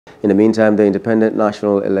In the meantime, the Independent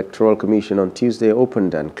National Electoral Commission on Tuesday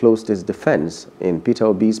opened and closed its defense in Peter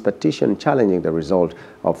Obi's petition challenging the result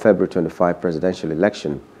of February 25 presidential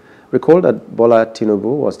election. Recall that Bola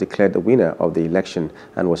Tinubu was declared the winner of the election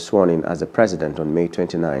and was sworn in as the president on May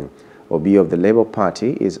 29. Obi of the Labour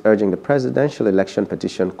Party is urging the Presidential Election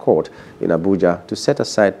Petition Court in Abuja to set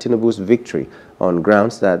aside Tinubu's victory on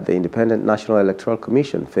grounds that the Independent National Electoral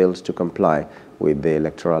Commission fails to comply with the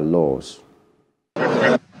electoral laws.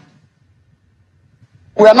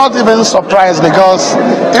 We are not even surprised, because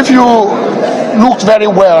if you look very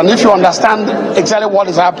well and if you understand exactly what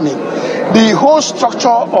is happening, the whole structure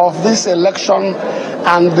of this election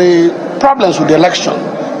and the problems with the election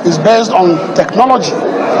is based on technology.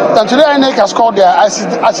 And today INEC has called their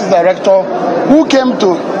ICT director, who came to,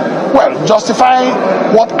 well, justify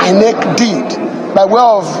what INEC did by way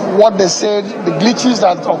of what they said, the glitches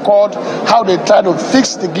that occurred, how they tried to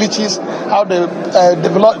fix the glitches, how they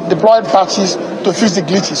deployed patches to fix the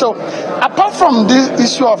glitches. So apart from this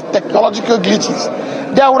issue of technological glitches,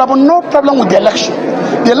 there would have been no problem with the election.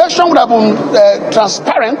 The election would have been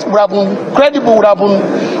transparent, would have been credible, would have been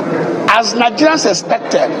as Nigerians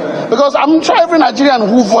expected. Because I'm sure every Nigerian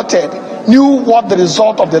who voted knew what the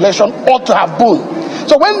result of the election ought to have been.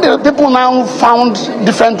 So when the people now found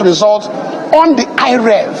different results on the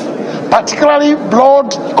IREV, particularly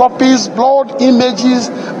blurred copies, blurred images,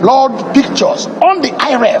 blurred pictures on the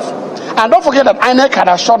IREV. And don't forget that INEC had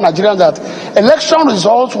assured Nigerians that election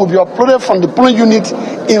results will be uploaded from the polling unit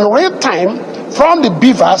in real time from the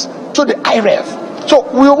beavers to the IREV. So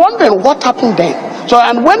we were wondering what happened then. So,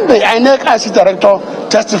 and when the INEC ICT director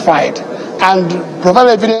testified and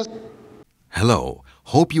provided evidence. Hello.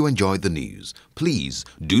 Hope you enjoyed the news. Please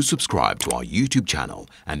do subscribe to our YouTube channel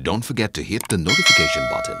and don't forget to hit the notification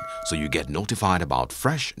button so you get notified about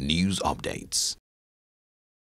fresh news updates.